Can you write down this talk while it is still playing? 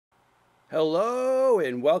Hello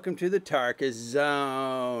and welcome to the Tarkus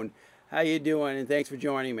Zone. How you doing? And thanks for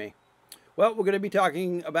joining me. Well, we're going to be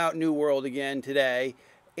talking about New World again today,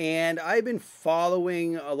 and I've been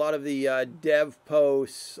following a lot of the dev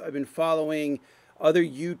posts. I've been following other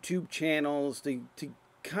YouTube channels to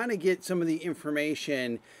kind of get some of the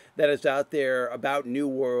information that is out there about New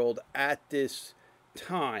World at this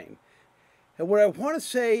time. And what I want to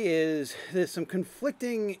say is there's some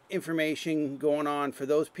conflicting information going on for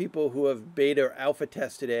those people who have beta or alpha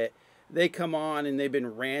tested it. They come on and they've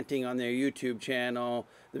been ranting on their YouTube channel.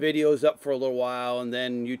 The video's up for a little while and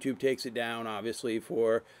then YouTube takes it down, obviously,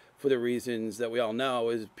 for the reasons that we all know,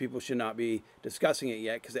 is people should not be discussing it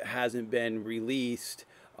yet because it hasn't been released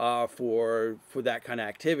for that kind of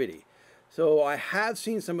activity. So I have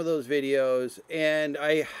seen some of those videos, and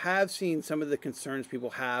I have seen some of the concerns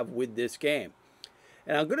people have with this game.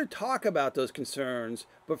 And I'm going to talk about those concerns,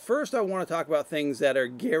 but first I want to talk about things that are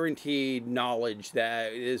guaranteed knowledge,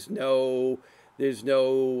 that there's no,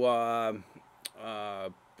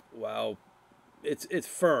 well, it's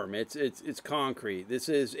firm, it's concrete. This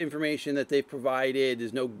is information that they've provided.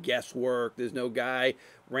 There's no guesswork. There's no guy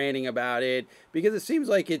ranting about it, because it seems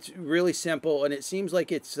like it's really simple, and it seems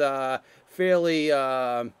like it's fairly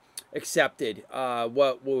accepted,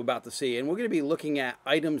 what we're about to see. And we're going to be looking at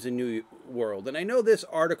items in New World. And I know this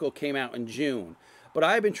article came out in June, but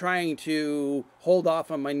I've been trying to hold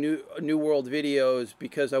off on my New World videos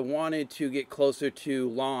because I wanted to get closer to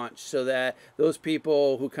launch, so that those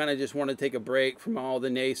people who kind of just want to take a break from all the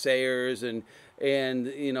naysayers and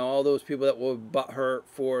you know, all those people that were butthurt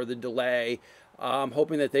for the delay, I'm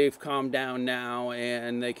hoping that they've calmed down now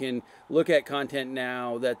and they can look at content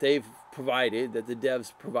now that they've provided, that the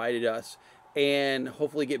devs provided us, and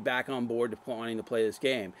hopefully get back on board to wanting to play this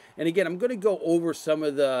game. And again, I'm going to go over some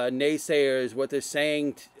of the naysayers, what they're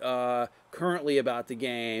saying currently about the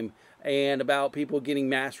game, and about people getting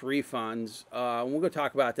mass refunds. And we're going to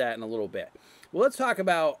talk about that in a little bit. Well, let's talk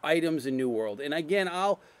about items in New World. And again,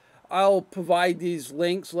 I'll provide these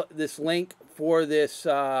links, this link for this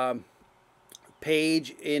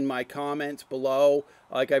page in my comments below,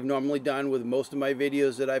 like I've normally done with most of my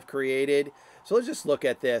videos that I've created. So let's just look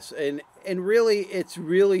at this, and really, it's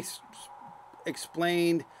really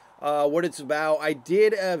explained what it's about. I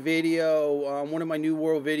did a video, one of my New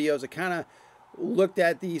World videos. I kind of looked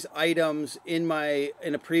at these items in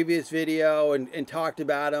a previous video and talked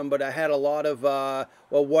about them, but I had a lot of well,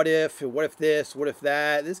 what if this, what if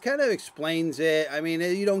that. This kind of explains it. I mean,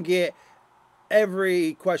 you don't get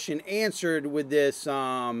every question answered with this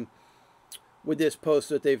post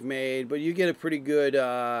that they've made, but you get a pretty good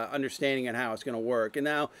understanding on how it's going to work. And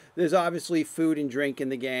now there's obviously food and drink in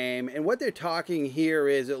the game, and what they're talking here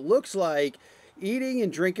is it looks like eating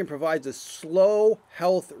and drinking provides a slow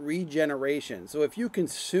health regeneration. So if you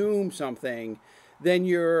consume something, then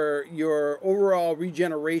your overall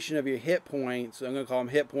regeneration of your hit points, I'm going to call them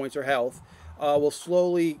hit points or health, will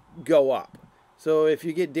slowly go up. So if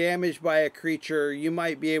you get damaged by a creature, you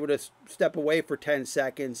might be able to step away for 10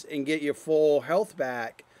 seconds and get your full health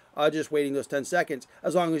back, just waiting those 10 seconds,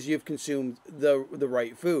 as long as you've consumed the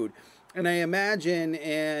right food. And I imagine,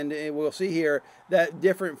 and we'll see here, that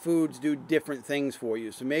different foods do different things for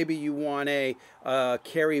you. So maybe you want a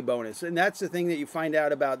carry bonus. And that's the thing that you find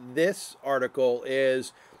out about this article,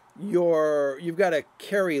 is you've got a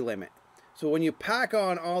carry limit. So when you pack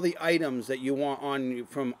on all the items that you want on,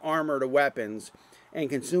 from armor to weapons and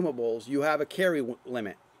consumables, you have a carry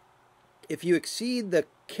limit. If you exceed the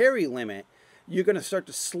carry limit, you're going to start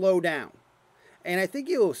to slow down. And I think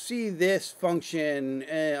you'll see this function,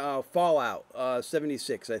 Fallout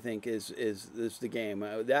 76, I think, is the game.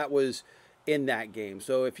 That was in that game.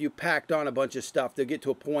 So if you packed on a bunch of stuff, they'll get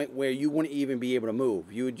to a point where you wouldn't even be able to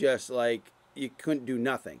move. You would just, like, you couldn't do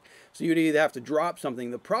nothing. So you'd either have to drop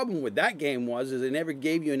something. The problem with that game was it never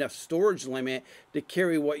gave you enough storage limit to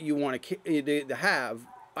carry what you want to have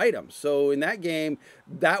items. So in that game,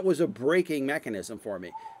 that was a braking mechanism for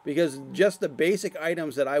me, because just the basic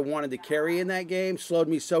items that I wanted to carry in that game slowed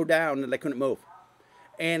me so down that I couldn't move.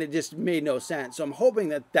 And it just made no sense. So I'm hoping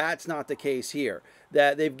that that's not the case here,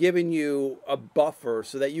 that they've given you a buffer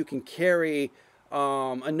so that you can carry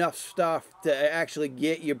enough stuff to actually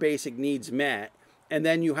get your basic needs met. And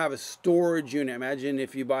then you have a storage unit. Imagine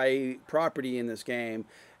if you buy property in this game,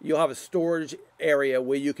 you'll have a storage area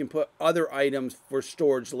where you can put other items for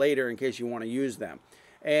storage later in case you want to use them.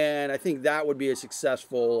 And I think that would be a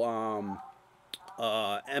successful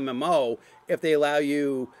MMO if they allow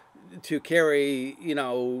you to carry, you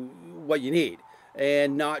know, what you need.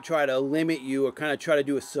 and not try to limit you or kind of try to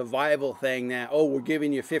do a survival thing that, oh, we're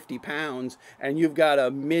giving you 50 pounds and you've got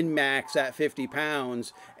a min-max at 50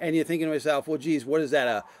 pounds and you're thinking to yourself, well, geez, what is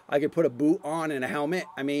that? I could put a boot on and a helmet?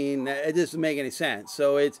 I mean, it doesn't make any sense.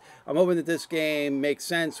 So I'm hoping that this game makes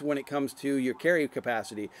sense when it comes to your carry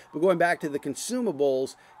capacity. But going back to the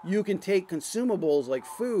consumables, you can take consumables like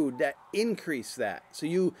food that increase that. So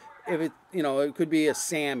if it, it could be a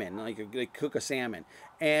salmon, like cook a salmon,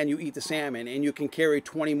 and you eat the salmon, and you can carry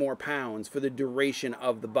 20 more pounds for the duration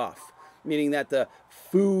of the buff, meaning that the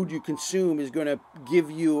food you consume is going to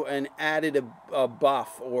give you an added a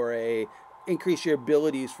buff or increase your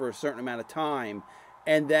abilities for a certain amount of time,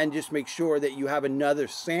 and then just make sure that you have another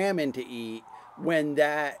salmon to eat when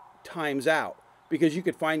that time's out, because you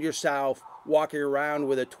could find yourself walking around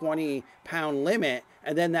with a 20-pound limit,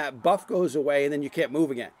 and then that buff goes away, and then you can't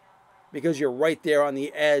move again because you're right there on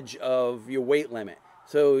the edge of your weight limit.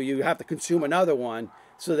 So you have to consume another one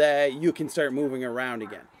so that you can start moving around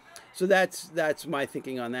again. So that's my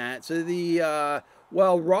thinking on that. So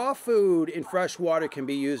well, raw food in fresh water can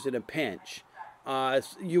be used in a pinch.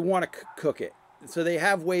 You want to cook it. So they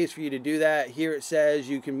have ways for you to do that. Here it says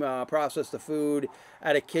you can process the food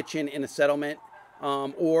at a kitchen in a settlement,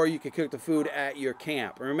 or you can cook the food at your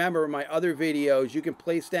camp. Remember, in my other videos, you can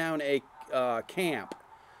place down a camp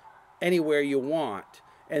anywhere you want,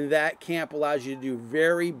 and that camp allows you to do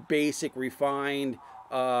very basic, refined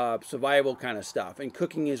survival kind of stuff, and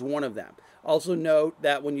cooking is one of them. Also note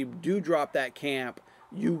that when you do drop that camp,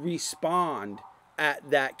 you respawn at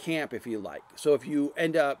that camp if you like. So if you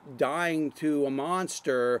end up dying to a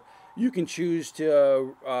monster, you can choose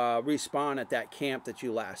to respawn at that camp that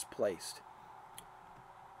you last placed.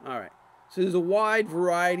 All right. So there's a wide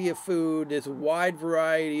variety of food, there's a wide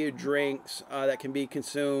variety of drinks that can be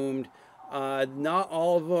consumed. Not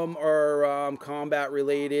all of them are combat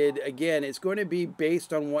related. Again, it's going to be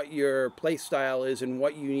based on what your play style is and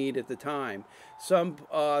what you need at the time. Some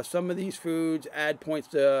of these foods add points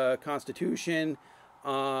to Constitution,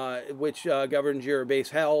 which governs your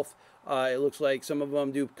base health. It looks like some of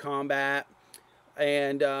them do combat.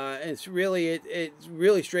 And it's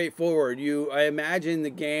really straightforward. I imagine the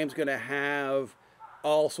game's going to have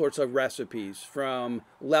all sorts of recipes from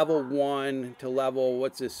level 1 to level,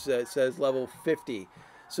 what's this, it says level 50.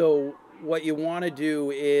 So what you want to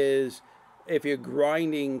do is, if you're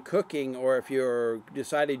grinding cooking, or if you're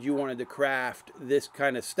decided you wanted to craft this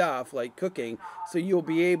kind of stuff like cooking, so you'll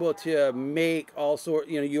be able to make all sorts,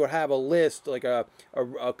 you'll have a list, like a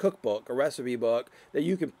cookbook, a recipe book, that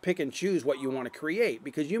you can pick and choose what you want to create,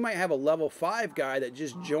 because you might have a level 5 guy that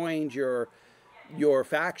just joined your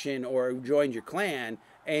faction or joined your clan,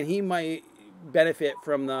 and he might benefit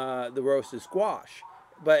from the roasted squash,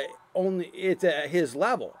 but only it's at his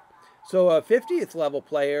level. So a 50th level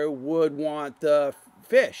player would want the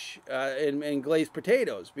fish and glazed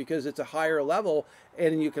potatoes, because it's a higher level,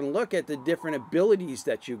 and you can look at the different abilities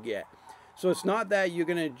that you get. So it's not that you're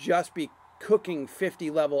going to just be cooking 50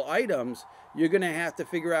 level items. You're going to have to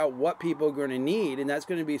figure out what people are going to need, and that's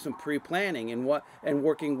going to be some pre-planning and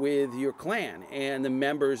working with your clan and the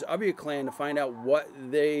members of your clan to find out what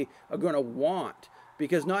they are going to want,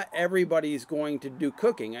 because not everybody's going to do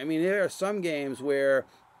cooking. I mean, there are some games where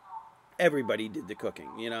everybody did the cooking.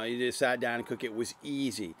 You just sat down and cook. It was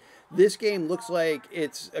easy. This game looks like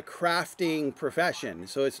it's a crafting profession.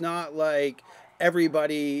 So it's not like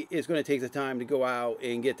everybody is going to take the time to go out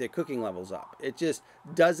and get their cooking levels up. It just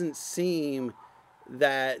doesn't seem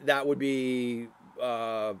that would be,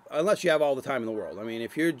 unless you have all the time in the world. I mean,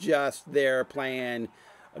 if you're just there playing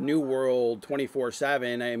a New World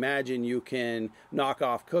 24/7, I imagine you can knock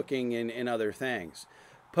off cooking and other things.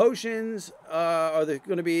 Potions are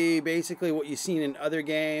going to be basically what you've seen in other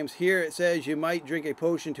games. Here it says you might drink a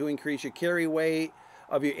potion to increase your carry weight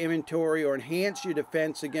of your inventory or enhance your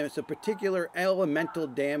defense against a particular elemental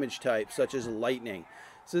damage type, such as lightning.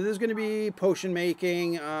 So there's going to be potion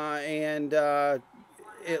making, and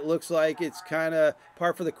it looks like it's kind of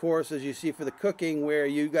par for the course, as you see for the cooking, where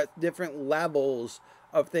you got different levels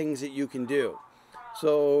of things that you can do.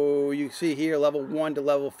 So you see here level 1 to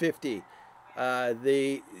level 50.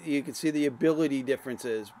 You can see the ability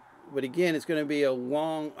differences, but again, it's going to be a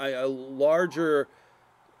larger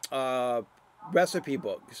recipe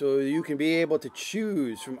book, so you can be able to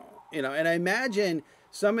choose from, and I imagine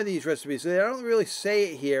some of these recipes, they don't really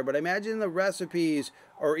say it here, but I imagine the recipes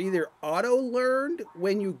are either auto-learned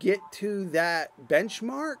when you get to that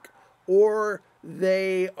benchmark, or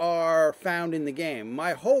they are found in the game.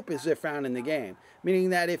 My hope is they're found in the game,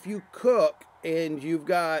 meaning that if you cook and you've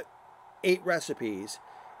got 8 recipes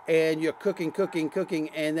and you're cooking,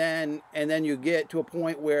 and then you get to a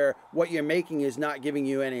point where what you're making is not giving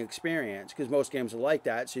you any experience, because most games are like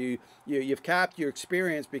that. So you've capped your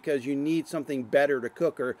experience because you need something better to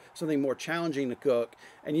cook or something more challenging to cook,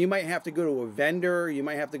 and you might have to go to a vendor, you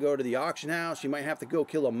might have to go to the auction house, you might have to go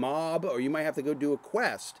kill a mob, or you might have to go do a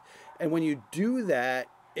quest. And when you do that,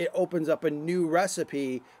 it opens up a new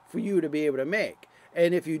recipe for you to be able to make.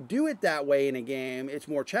 And if you do it that way in a game, it's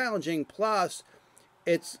more challenging. Plus,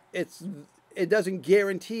 it doesn't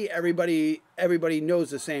guarantee everybody knows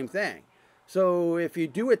the same thing. So if you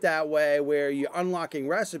do it that way, where you're unlocking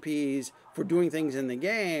recipes for doing things in the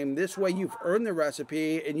game, this way you've earned the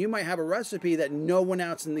recipe, and you might have a recipe that no one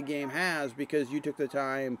else in the game has because you took the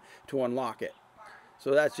time to unlock it.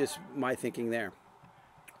 So that's just my thinking there.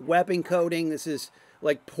 Weapon coding, this is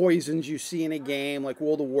like poisons you see in a game, like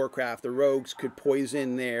World of Warcraft. The rogues could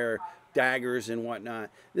poison their daggers and whatnot.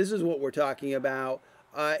 This is what we're talking about.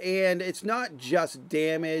 And it's not just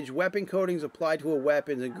damage. Weapon coatings applied to a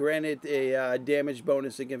weapon and granted a damage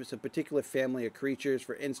bonus against a particular family of creatures.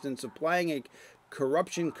 For instance, applying a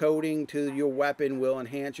corruption coating to your weapon will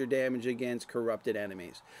enhance your damage against corrupted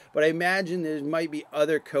enemies. But I imagine there might be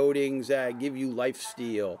other coatings that give you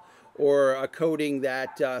lifesteal, or a coating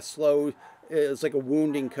that it's like a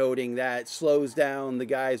wounding coating that slows down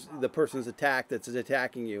the person's attack that's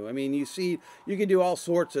attacking you. I mean, you can do all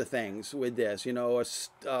sorts of things with this. You know,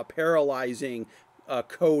 a paralyzing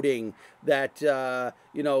coating that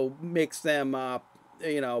makes them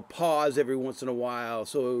pause every once in a while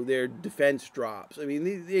so their defense drops. I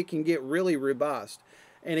mean, it can get really robust.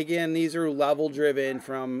 And again, these are level driven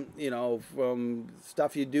from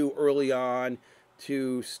stuff you do early on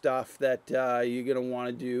to stuff that you're going to want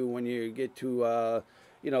to do when you get to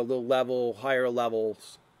the higher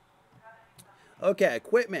levels. Okay,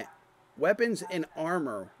 equipment, weapons and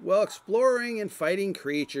armor. While exploring and fighting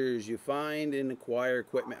creatures, you find and acquire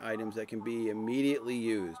equipment items that can be immediately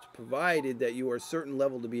used, provided that you are a certain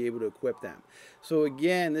level to be able to equip them. So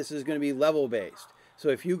again, this is going to be level based. So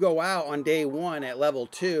if you go out on day 1 at level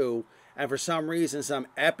 2, and for some reason some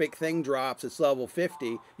epic thing drops, it's level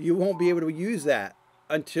 50, you won't be able to use that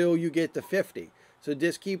until you get to 50. So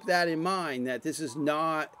just keep that in mind, that this is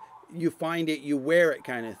not you find it, you wear it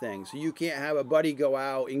kind of thing. So you can't have a buddy go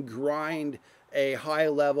out and grind a high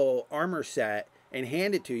level armor set and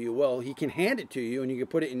hand it to you. Well, he can hand it to you and you can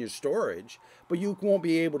put it in your storage, but you won't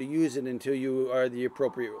be able to use it until you are the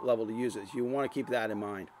appropriate level to use it. So you want to keep that in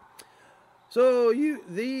mind. So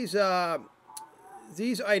these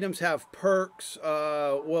items have perks.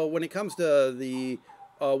 Well, when it comes to the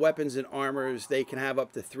weapons and armors, they can have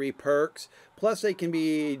up to 3 perks. Plus, they can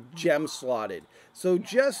be gem slotted. So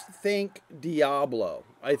just think Diablo.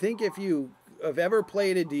 I think if you have ever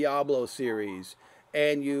played a Diablo series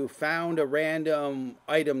and you found a random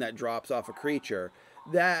item that drops off a creature,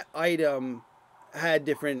 that item had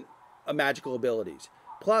different magical abilities.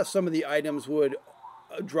 Plus, some of the items would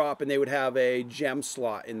drop and they would have a gem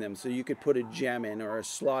slot in them, so you could put a gem in or a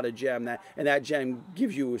slot of gem, and that gem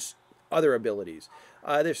gives you other abilities.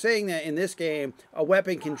 They're saying that in this game a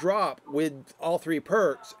weapon can drop with all 3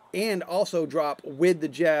 perks and also drop with the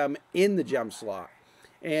gem in the gem slot.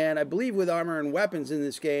 And I believe with armor and weapons in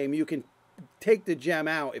this game you can take the gem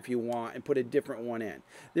out if you want and put a different one in.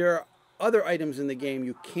 There are other items in the game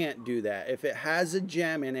you can't do that. If it has a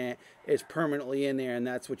gem in it, it's permanently in there, and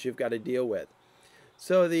that's what you've got to deal with.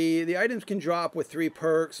 So the items can drop with 3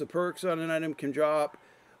 perks. The perks on an item can drop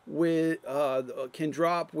with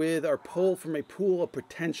or pull from a pool of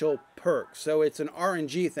potential perks. So it's an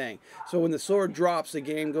RNG thing. So when the sword drops, the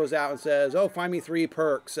game goes out and says, "Oh, find me 3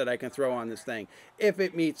 perks that I can throw on this thing," if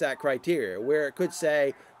it meets that criteria. Where it could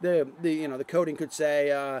say the coding could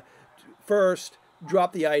say first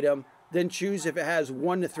drop the item, then choose if it has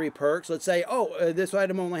 1 to 3 perks. Let's say, this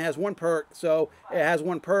item only has 1 perk, so it has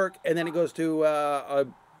 1 perk, and then it goes to a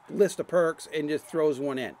list of perks and just throws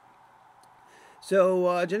 1 in.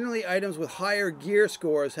 So generally items with higher gear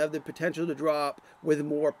scores have the potential to drop with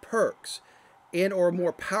more perks and or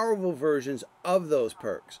more powerful versions of those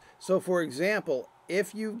perks. So for example,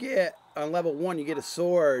 if you get on level 1, you get a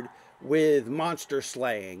sword with monster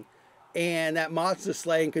slaying, and that monster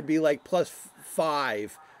slaying could be like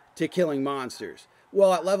 +5 to killing monsters.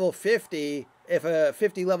 Well, at level 50, if a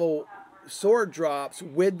 50 level sword drops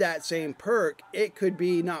with that same perk, it could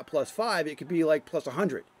be not +5, it could be like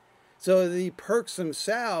 +100. So the perks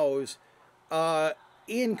themselves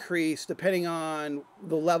increase depending on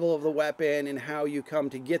the level of the weapon and how you come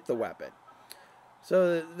to get the weapon.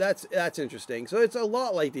 So that's interesting. So it's a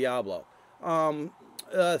lot like Diablo.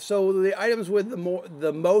 So the items with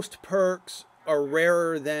the most perks are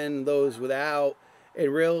rarer than those without,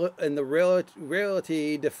 And the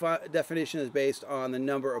rarity definition is based on the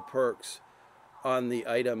number of perks on the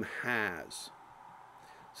item has.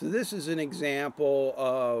 So this is an example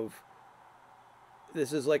of,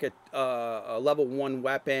 this is like a level 1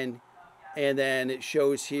 weapon, and then it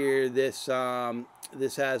shows here this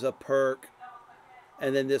this has a perk,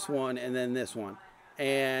 and then this one, and then this one.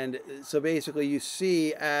 And so basically you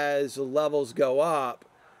see as the levels go up,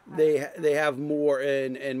 they have more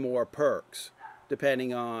and more perks,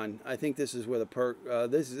 depending on, I think this is where the perk,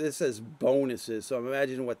 this says bonuses, so I'm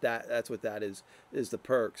imagining what that's what that is the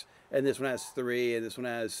perks. And this one has 3, and this one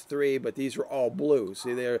has 3, but these are all blue.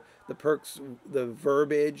 See there, the perks, the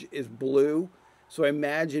verbiage is blue. So I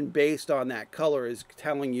imagine based on that color is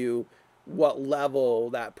telling you what level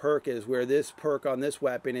that perk is, where this perk on this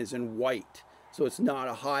weapon is in white. So it's not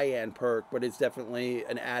a high-end perk, but it's definitely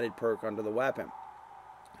an added perk onto the weapon.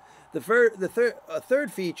 The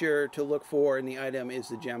third feature to look for in the item is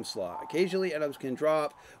the gem slot. Occasionally items can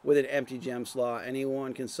drop with an empty gem slot.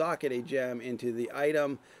 Anyone can socket a gem into the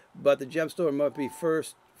item, but the gemstone must be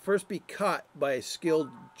first be cut by a skilled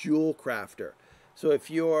jewel crafter. So if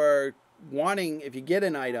you get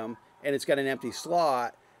an item and it's got an empty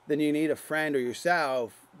slot, then you need a friend or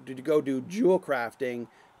yourself to go do jewel crafting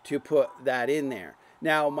to put that in there.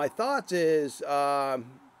 Now my thoughts is, well,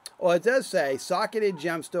 it does say socketed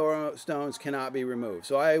gemstones cannot be removed.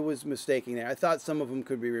 So I was mistaken there. I thought some of them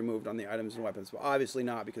could be removed on the items and weapons, but obviously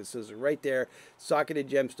not, because it says right there, socketed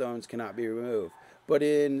gemstones cannot be removed. But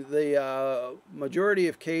in the majority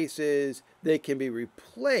of cases, they can be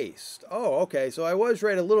replaced. Oh, okay, so I was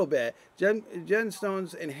right a little bit.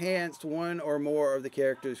 Gemstones enhanced one or more of the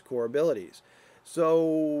character's core abilities.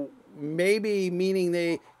 So maybe meaning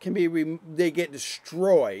they get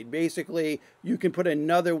destroyed. Basically, you can put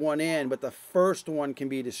another one in, but the first one can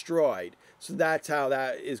be destroyed. So that's how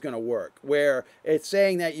that is going to work. Where it's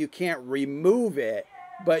saying that you can't remove it,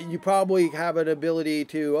 but you probably have an ability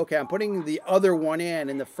to, okay, I'm putting the other one in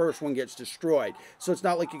and the first one gets destroyed. So it's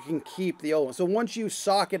not like you can keep the old one. So once you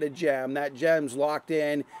socket a gem, that gem's locked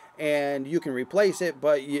in and you can replace it,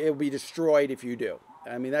 but it'll be destroyed if you do.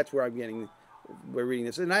 I mean, that's where we're reading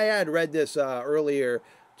this. And I had read this earlier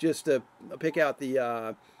just to pick out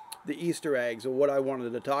the Easter eggs of what I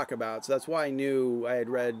wanted to talk about. So that's why I knew I had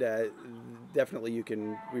read definitely you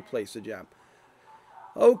can replace the gem.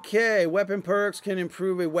 Okay, weapon perks can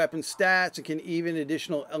improve a weapon stats. It can even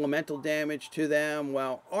additional elemental damage to them,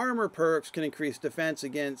 while armor perks can increase defense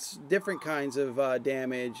against different kinds of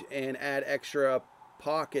damage and add extra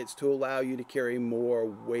pockets to allow you to carry more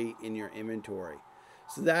weight in your inventory.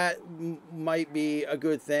 So that might be a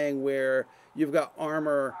good thing, where you've got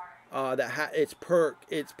armor that its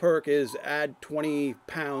perk is add 20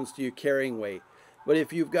 pounds to your carrying weight. But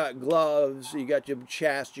if you've got gloves, you got your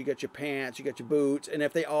chest, you got your pants, you got your boots, and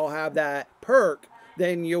if they all have that perk,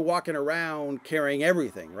 then you're walking around carrying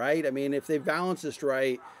everything, right? I mean, if they balance this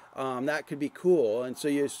right, that could be cool. And so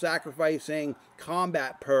you're sacrificing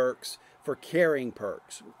combat perks for carrying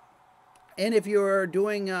perks. And if you're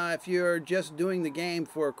just doing the game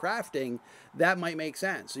for crafting, that might make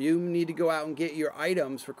sense. So you need to go out and get your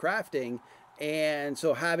items for crafting, and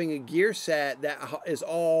so having a gear set that is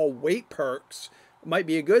all weight perks might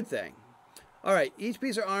be a good thing. All right, each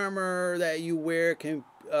piece of armor that you wear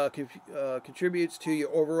contributes to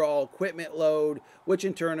your overall equipment load, which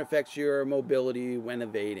in turn affects your mobility when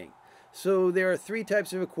evading. So there are 3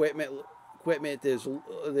 types of equipment.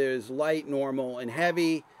 There's light, normal, and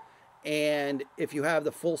heavy. And if you have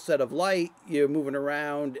the full set of light, you're moving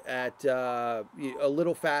around at a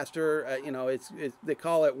little faster. They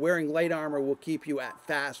call it, wearing light armor will keep you at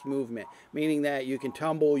fast movement, meaning that you can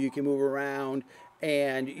tumble, you can move around,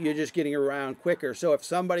 and you're just getting around quicker. So if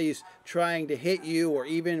somebody's trying to hit you, or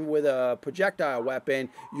even with a projectile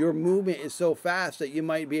weapon, your movement is so fast that you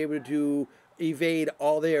might be able to evade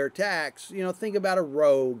all their attacks. Think about a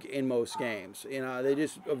rogue in most games. They're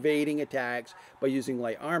just evading attacks by using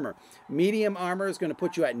light armor. Medium armor is going to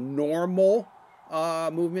put you at normal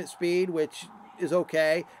movement speed, which is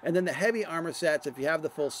okay. And then the heavy armor sets, if you have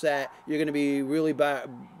the full set, you're going to be you're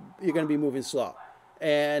going to be moving slow.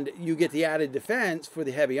 And you get the added defense for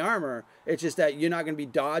the heavy armor. It's just that you're not going to be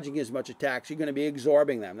dodging as much attacks. You're going to be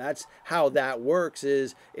absorbing them. That's how that works.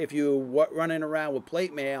 Is if you running around with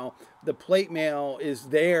plate mail, the plate mail is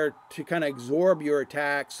there to kind of absorb your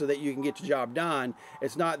attacks so that you can get your job done.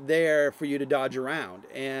 It's not there for you to dodge around.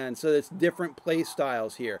 And so it's different play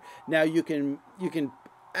styles here. Now you can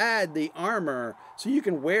add the armor, so you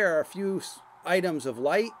can wear a few items of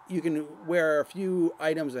light. You can wear a few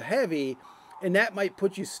items of heavy. And that might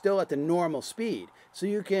put you still at the normal speed. So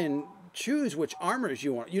you can choose which armors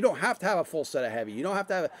you want. You don't have to have a full set of heavy. You don't have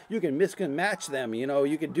to have, you can mix and match them. You know,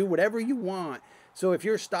 you can do whatever you want. So if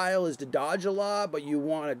your style is to dodge a lot, but you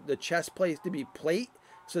want the chest plate to be plate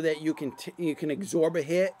so that you can absorb a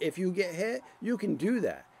hit if you get hit, you can do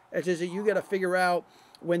that. It's just that you got to figure out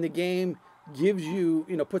when the game gives you,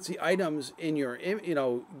 puts the items in your,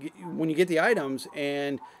 when you get the items,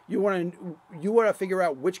 and you want to figure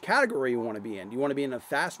out which category you want to be in. Do you want to be in a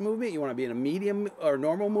fast movement? You want to be in a medium or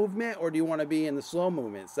normal movement? Or do you want to be in the slow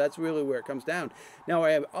movements? That's really where it comes down. Now,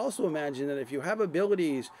 I have also imagined that if you have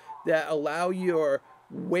abilities that allow your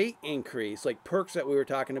weight increase, like perks that we were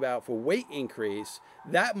talking about for weight increase,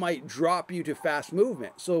 that might drop you to fast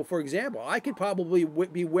movement. So, for example, I could probably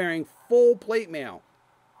be wearing full plate mail,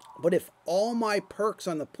 but if all my perks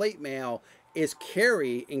on the plate mail is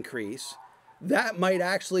carry increase, that might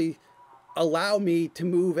actually allow me to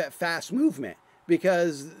move at fast movement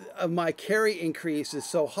because of my carry increase is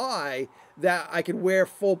so high that I could wear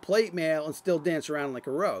full plate mail and still dance around like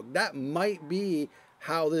a rogue. That might be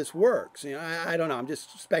how this works. I don't know. I'm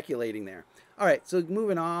just speculating there. All right, so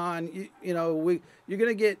moving on, you're going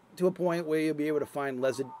to get to a point where you'll be able to find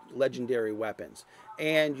legendary weapons,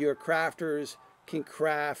 and your crafters can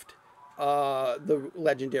craft the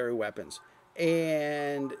legendary weapons.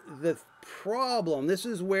 And the problem, this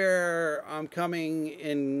is where I'm coming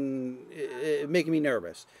in, making me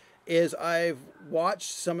nervous, is I've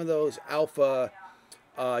watched some of those alpha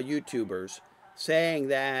YouTubers saying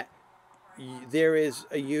that there is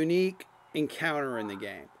a unique encounter in the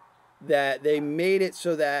game, that they made it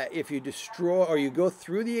so that if you destroy or you go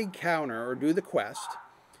through the encounter or do the quest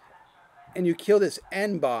and you kill this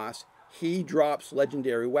end boss, he drops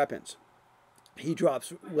legendary weapons. He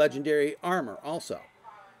drops legendary armor also.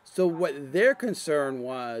 So what their concern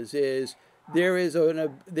was is there's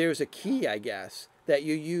a key, I guess, that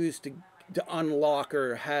you use to unlock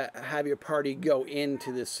or have your party go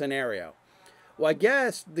into this scenario. Well, I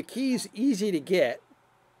guess the key's easy to get,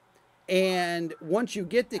 and once you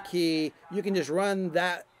get the key, you can just run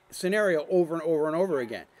that scenario over and over and over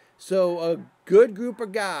again. So a good group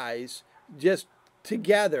of guys just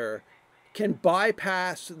together can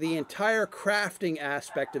bypass the entire crafting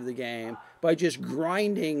aspect of the game by just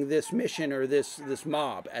grinding this mission or this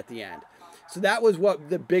mob at the end. So that was what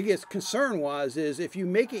the biggest concern was, is if you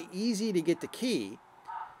make it easy to get the key,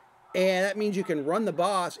 and that means you can run the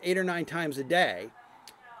boss 8 or 9 times a day,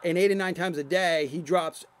 and 8 or 9 times a day he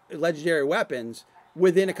drops legendary weapons.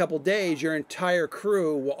 Within a couple days, your entire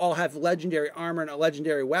crew will all have legendary armor and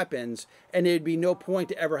legendary weapons, and there'd be no point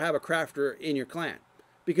to ever have a crafter in your clan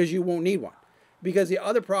because you won't need one. Because the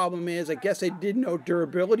other problem is, I guess they did no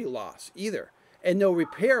durability loss either, and no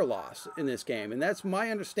repair loss in this game. And that's my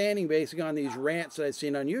understanding based on these rants that I've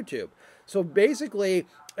seen on YouTube. So basically,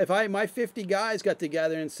 if my 50 guys got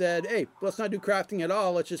together and said, hey, let's not do crafting at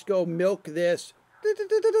all, let's just go milk this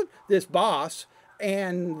boss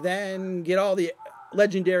and then get all the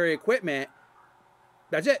legendary equipment,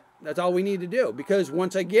 that's it. That's all we need to do. Because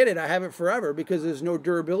once I get it, I have it forever because there's no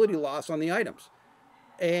durability loss on the items.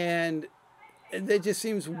 And it just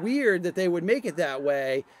seems weird that they would make it that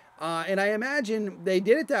way. And I imagine they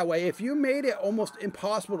did it that way. If you made it almost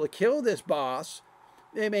impossible to kill this boss,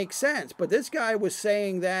 it makes sense. But this guy was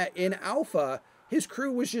saying that in alpha, his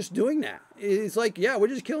crew was just doing that. It's like, yeah, we're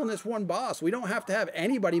just killing this one boss. We don't have to have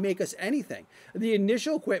anybody make us anything. The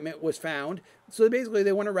initial equipment was found. So basically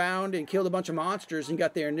they went around and killed a bunch of monsters and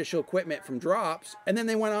got their initial equipment from drops. And then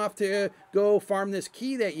they went off to go farm this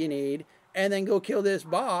key that you need and then go kill this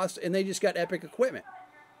boss. And they just got epic equipment.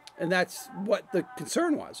 And that's what the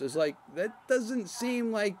concern was. It's like, that doesn't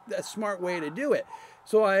seem like a smart way to do it.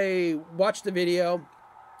 So I watched the video.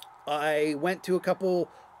 I went to a couple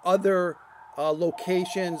other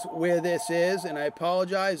locations where this is, and I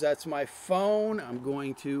apologize, that's my phone. I'm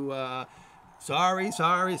going to sorry.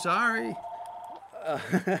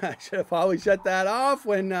 I should have probably shut that off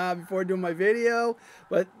when before doing my video,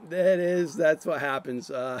 but that's what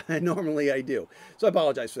happens. Normally I do, so I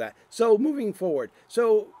apologize for that. So moving forward,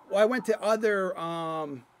 so I went to other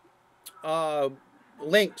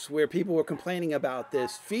links where people were complaining about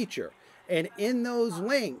this feature, and in those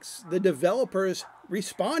links the developers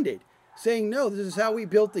responded saying, no, this is how we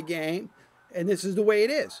built the game, and this is the way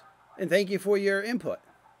it is, and thank you for your input.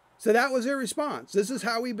 So that was their response. This is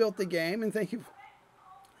how we built the game, and thank you.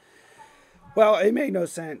 Well, it made no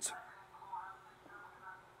sense.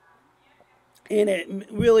 And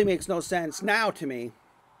it really makes no sense now to me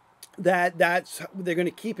that they're going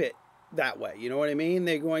to keep it that way. You know what I mean?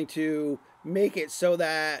 They're going to make it so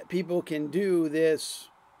that people can do this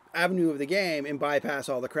avenue of the game and bypass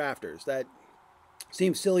all the crafters. That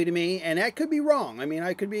seems silly to me, and that could be wrong. I mean,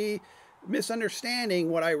 I could be misunderstanding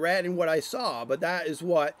what I read and what I saw, but that is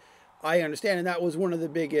what I understand, and that was one of the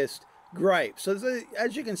biggest gripes. So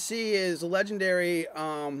as you can see, is the legendary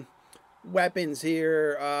weapons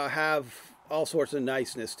here have all sorts of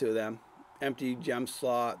niceness to them. Empty gem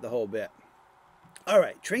slot, the whole bit. All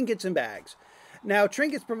right, trinkets and bags. Now,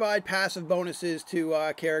 trinkets provide passive bonuses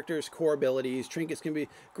to characters' core abilities. Trinkets can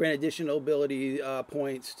grant additional ability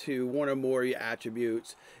points to one or more of your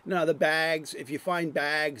attributes. Now, the bags, if you find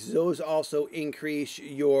bags, those also increase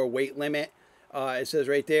your weight limit. It says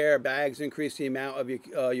right there, bags increase the amount of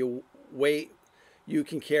your weight you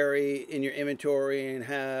can carry in your inventory and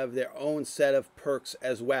have their own set of perks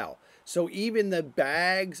as well. So even the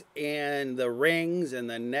bags and the rings and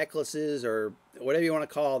the necklaces, or whatever you want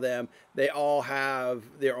to call them, they all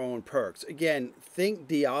have their own perks. Again, think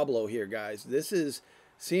Diablo here, guys. This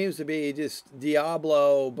seems to be just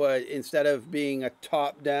Diablo, but instead of being a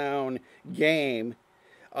top-down game,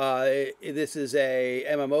 this is a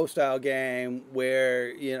MMO style game where,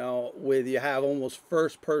 you know, you have almost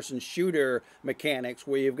first-person shooter mechanics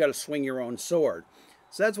where you've got to swing your own sword.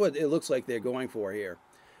 So that's what it looks like they're going for here.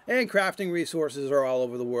 And crafting resources are all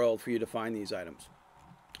over the world for you to find these items.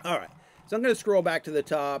 All right, so I'm going to scroll back to the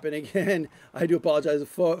top, and again, I do apologize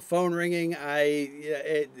for phone ringing. I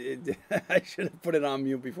should have put it on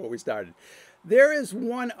mute before we started. There is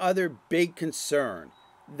one other big concern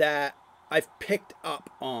that I've picked up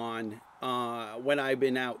on when I've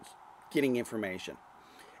been out getting information.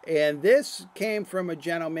 And this came from a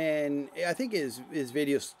gentleman, I think his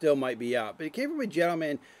video still might be up, but it came from a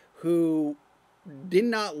gentleman who did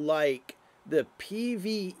not like the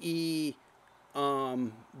PvE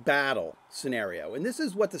battle scenario. And this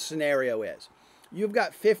is what the scenario is. You've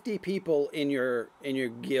got 50 people in your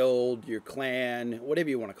guild, your clan, whatever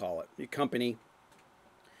you want to call it, your company.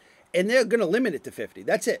 And they're going to limit it to 50.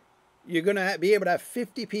 That's it. You're going to be able to have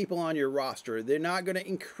 50 people on your roster. They're not going to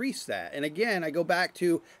increase that. And again, I go back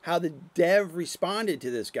to how the dev responded to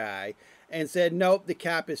this guy and said, nope, the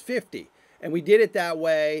cap is 50. And we did it that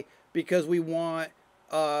way because we want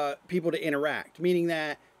people to interact, meaning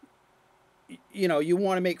that, you know, you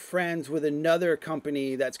want to make friends with another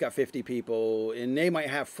company that's got 50 people, and they might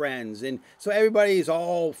have friends. And so everybody's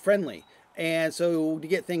all friendly. And so to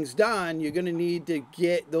get things done, you're going to need to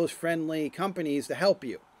get those friendly companies to help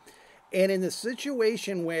you. And in the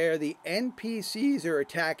situation where the NPCs are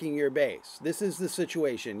attacking your base, this is the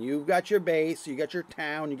situation. You've got your base, you got your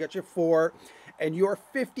town, you got your fort, and your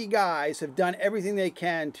 50 guys have done everything they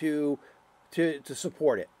can to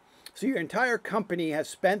support it. So your entire company has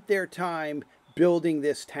spent their time building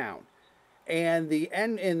this town. And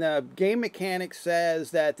the game mechanic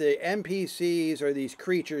says that the NPCs, or these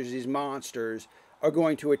creatures, these monsters, are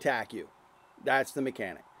going to attack you. That's the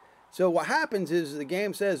mechanic. So what happens is the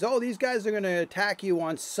game says, oh, these guys are going to attack you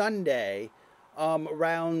on Sunday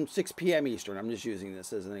around 6 p.m. Eastern. I'm just using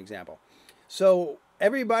this as an example. So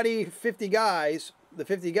everybody, the 50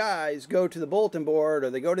 guys go to the bulletin board, or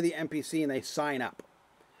they go to the NPC and they sign up.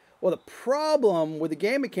 Well, the problem with the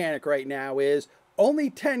game mechanic right now is only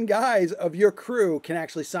 10 guys of your crew can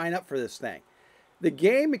actually sign up for this thing. The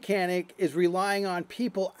game mechanic is relying on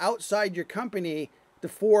people outside your company to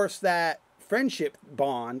force that friendship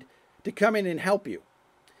bond to come in and help you.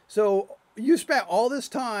 So you spent all this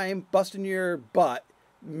time busting your butt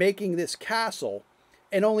making this castle,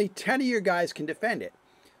 and only 10 of your guys can defend it.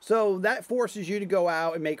 So that forces you to go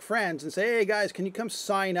out and make friends and say, hey guys, can you come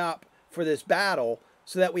sign up for this battle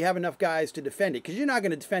so that we have enough guys to defend it? Because you're not going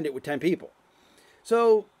to defend it with 10 people.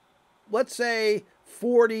 So let's say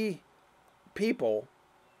 40 people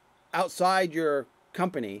outside your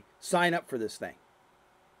company sign up for this thing,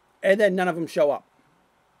 and then none of them show up.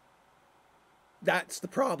 That's the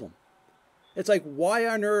problem. It's like, why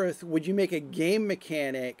on earth would you make a game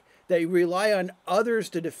mechanic that you rely on others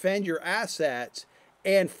to defend your assets,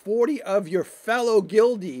 and 40 of your fellow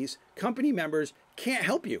guildies, company members, can't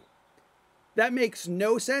help you? That makes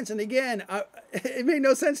no sense. And again, it made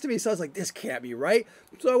no sense to me. So I was like, this can't be right.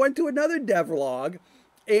 So I went to another devlog,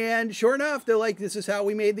 and sure enough, they're like, this is how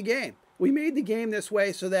we made the game. We made the game this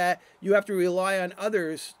way so that you have to rely on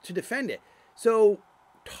others to defend it. So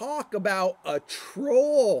talk about a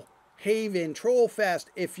troll haven, troll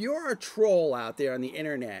fest. If you're a troll out there on the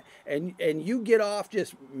internet and you get off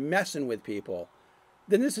just messing with people,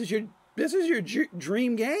 then this is your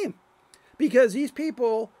dream game, because these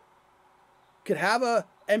people could have a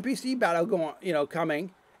NPC battle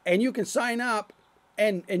coming, and you can sign up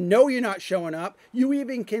and know you're not showing up. You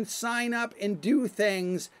even can sign up and do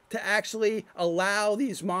things to actually allow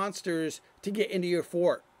these monsters to get into your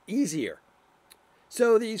fort easier.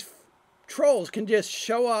 So these trolls can just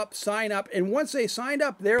show up, sign up, and once they signed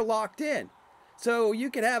up, they're locked in. So you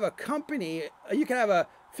could have a company, you could have a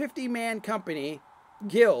 50-man company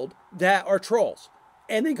guild that are trolls.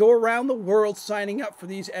 And they go around the world signing up for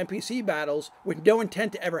these NPC battles with no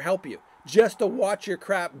intent to ever help you, just to watch your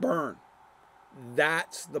crap burn.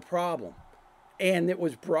 That's the problem. And it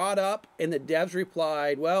was brought up, and the devs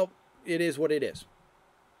replied, well, it is what it is.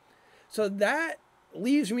 So that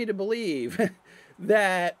leaves me to believe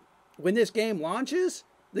that when this game launches,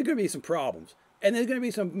 there's going to be some problems. And there's going to be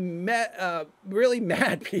some really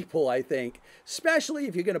mad people, I think, especially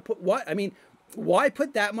if you're going to put why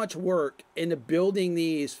put that much work into building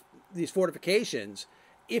these fortifications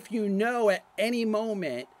if you know at any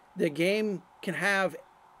moment the game can have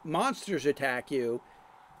monsters attack you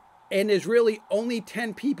and there's really only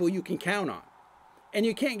 10 people you can count on. And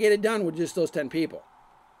you can't get it done with just those 10 people.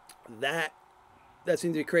 That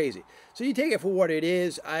seems to be crazy. So you take it for what it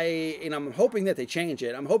is. I'm hoping that they change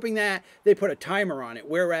it. I'm hoping that they put a timer on it.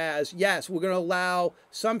 Whereas, yes, we're going to allow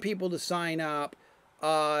some people to sign up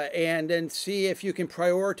and then see if you can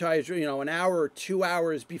prioritize, an hour or 2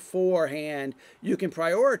 hours beforehand, you can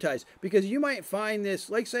prioritize. Because you might find this,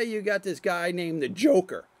 like say you got this guy named the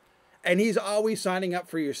Joker, and he's always signing up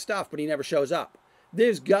for your stuff, but he never shows up.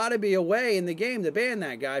 There's got to be a way in the game to ban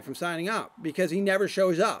that guy from signing up because he never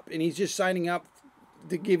shows up, and he's just signing up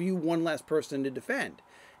to give you one less person to defend.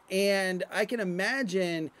 And I can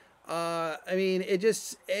imagine, it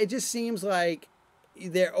just seems like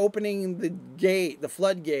they're opening the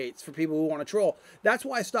floodgates for people who want to troll. That's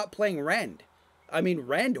why I stopped playing Rend.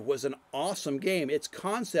 Rend was an awesome game. Its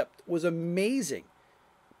concept was amazing.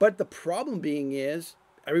 But the problem being is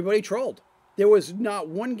everybody trolled. There was not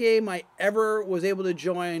one game I ever was able to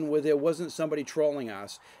join where there wasn't somebody trolling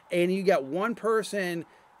us. And you got one person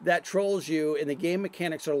that trolls you and the game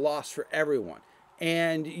mechanics are lost for everyone.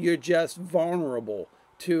 And you're just vulnerable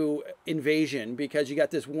to invasion because you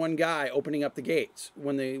got this one guy opening up the gates.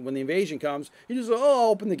 When the invasion comes, you just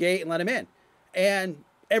open the gate and let him in. And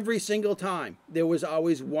every single time there was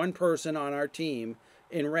always one person on our team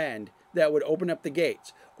in Rend that would open up the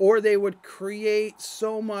gates, or they would create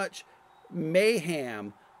so much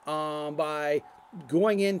mayhem by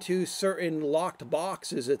going into certain locked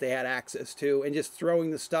boxes that they had access to and just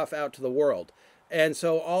throwing the stuff out to the world. And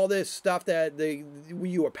so all this stuff that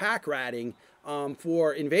you were pack ratting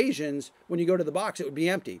for invasions, when you go to the box, it would be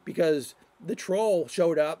empty because the troll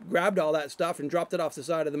showed up, grabbed all that stuff, and dropped it off the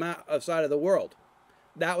side of the world.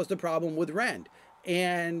 That was the problem with Rend.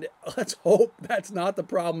 And let's hope that's not the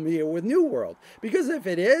problem here with New World. Because if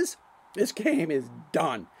it is, this game is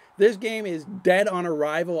done. This game is dead on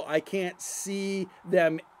arrival. I can't see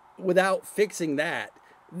them, without fixing that,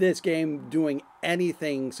 this game doing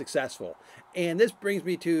anything successful. And this brings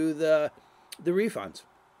me to the refunds.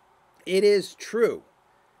 It is true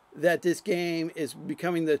that this game is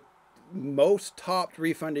becoming the most topped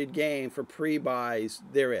refunded game for pre-buys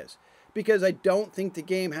there is. Because I don't think the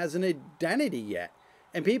game has an identity yet.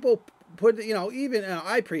 And people put, even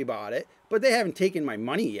I pre-bought it, but they haven't taken my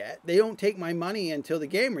money yet. They don't take my money until the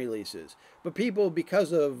game releases. But people,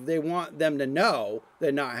 because they want them to know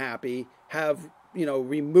they're not happy, have,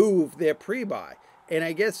 removed their pre-buy. And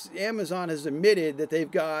I guess Amazon has admitted that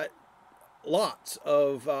they've got lots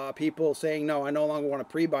of people saying, no, I no longer want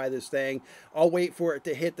to pre-buy this thing. I'll wait for it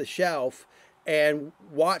to hit the shelf and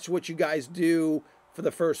watch what you guys do for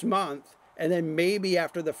the first month. And then maybe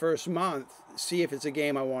after the first month, see if it's a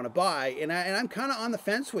game I want to buy. And I'm kind of on the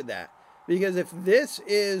fence with that. Because if this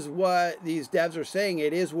is what these devs are saying,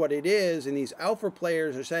 it is what it is, and these alpha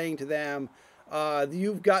players are saying to them,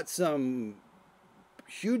 you've got some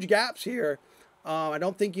huge gaps here. I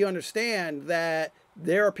don't think you understand that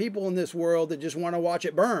there are people in this world that just want to watch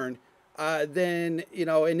it burn. And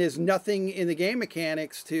there's nothing in the game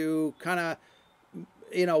mechanics to kind of,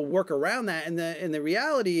 work around that. And the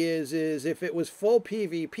reality is if it was full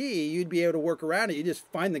PvP, you'd be able to work around it. You just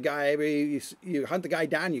find the guy, you hunt the guy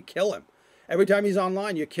down, you kill him. Every time he's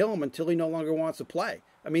online, you kill him until he no longer wants to play.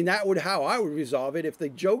 How I would resolve it. If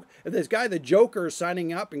this guy, the Joker, is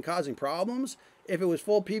signing up and causing problems, if it was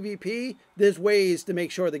full PvP, there's ways to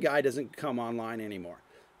make sure the guy doesn't come online anymore.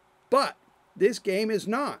 But this game is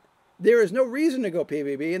not. There is no reason to go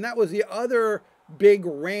PvP, and that was the other big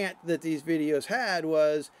rant that these videos had,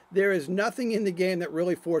 was there is nothing in the game that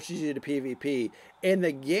really forces you to PvP, and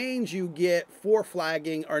the gains you get for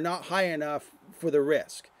flagging are not high enough for the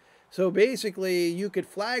risk. So basically, you could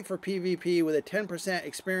flag for PvP with a 10%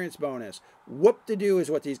 experience bonus. Whoop-de-doo is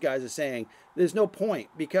what these guys are saying. There's no point,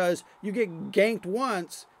 because you get ganked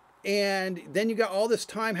once, and then you got all this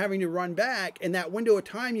time having to run back, and that window of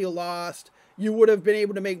time you lost, you would have been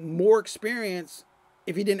able to make more experience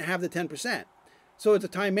if you didn't have the 10%. So it's a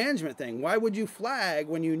time management thing. Why would you flag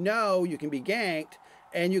when you know you can be ganked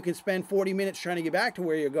and you can spend 40 minutes trying to get back to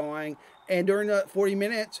where you're going, and during the 40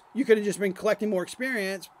 minutes you could have just been collecting more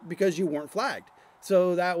experience because you weren't flagged?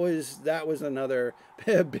 So that was another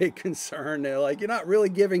big concern there. Like, you're not really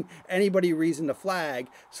giving anybody reason to flag.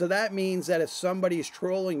 So that means that if somebody's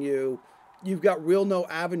trolling you, you've got real no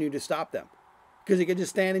avenue to stop them. Because you could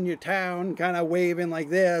just stand in your town kind of waving like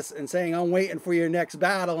this and saying, I'm waiting for your next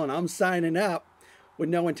battle and I'm signing up, with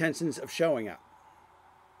no intentions of showing up.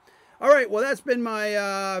 All right, well, that's been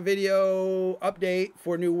my video update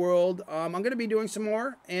for New World. I'm going to be doing some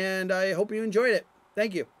more, and I hope you enjoyed it.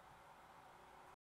 Thank you.